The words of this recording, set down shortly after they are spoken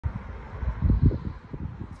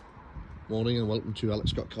Morning and welcome to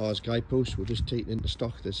Alex Got Cars Guidepost. We're just taking into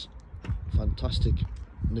stock this fantastic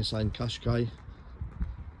Nissan Qashqai.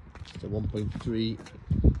 It's a 1.3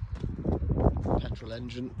 petrol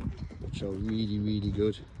engine, which are really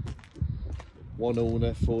good. One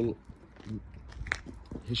owner, full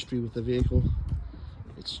history with the vehicle.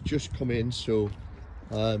 It's just come in, so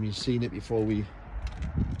you've seen it before we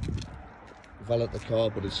valet the car,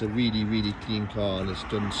 but it's a really clean car and it's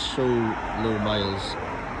done so low miles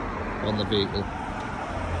on the vehicle.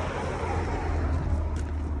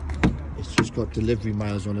 It's just got delivery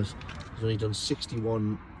miles on it. It's only done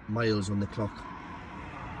 61 miles on the clock.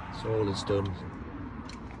 That's all it's done.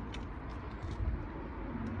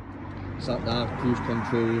 Sat nav, cruise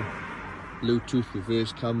control, Bluetooth,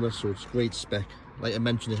 reverse camera, so it's great spec. Like I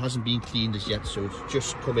mentioned, it hasn't been cleaned as yet, so it's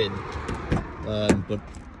just come in. But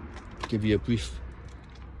give you a brief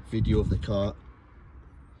video of the car.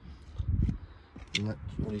 And that's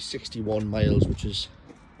only 61 miles, which is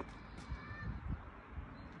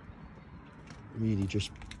really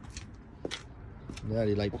just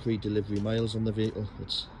nearly like pre-delivery miles on the vehicle.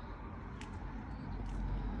 It's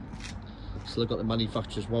still got the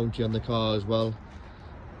manufacturer's warranty on the car as well,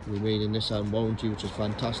 remaining Nissan warranty, which is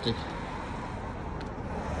fantastic.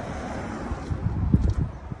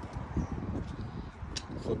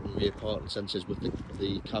 Front and rear parking sensors with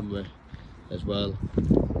the camera as well.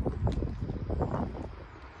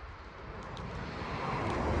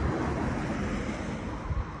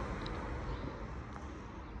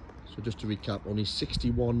 So just to recap, only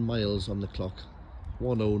 61 miles on the clock,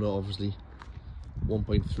 one owner obviously,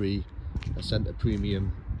 1.3 Acenta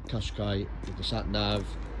premium Qashqai with the sat nav,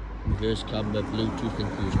 reverse camera, Bluetooth and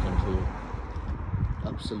cruise control.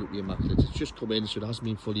 Absolutely immaculate. It's just come in, so it hasn't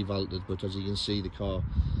been fully valeted, but as you can see, the car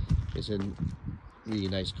is in really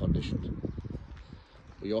nice condition.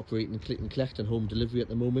 We're operating click and collect and home delivery at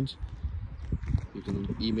the moment. You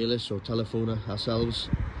can email us or telephone ourselves.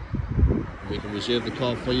 We can reserve the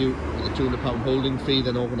car for you with a £200 holding fee,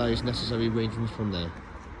 then organise necessary arrangements from there.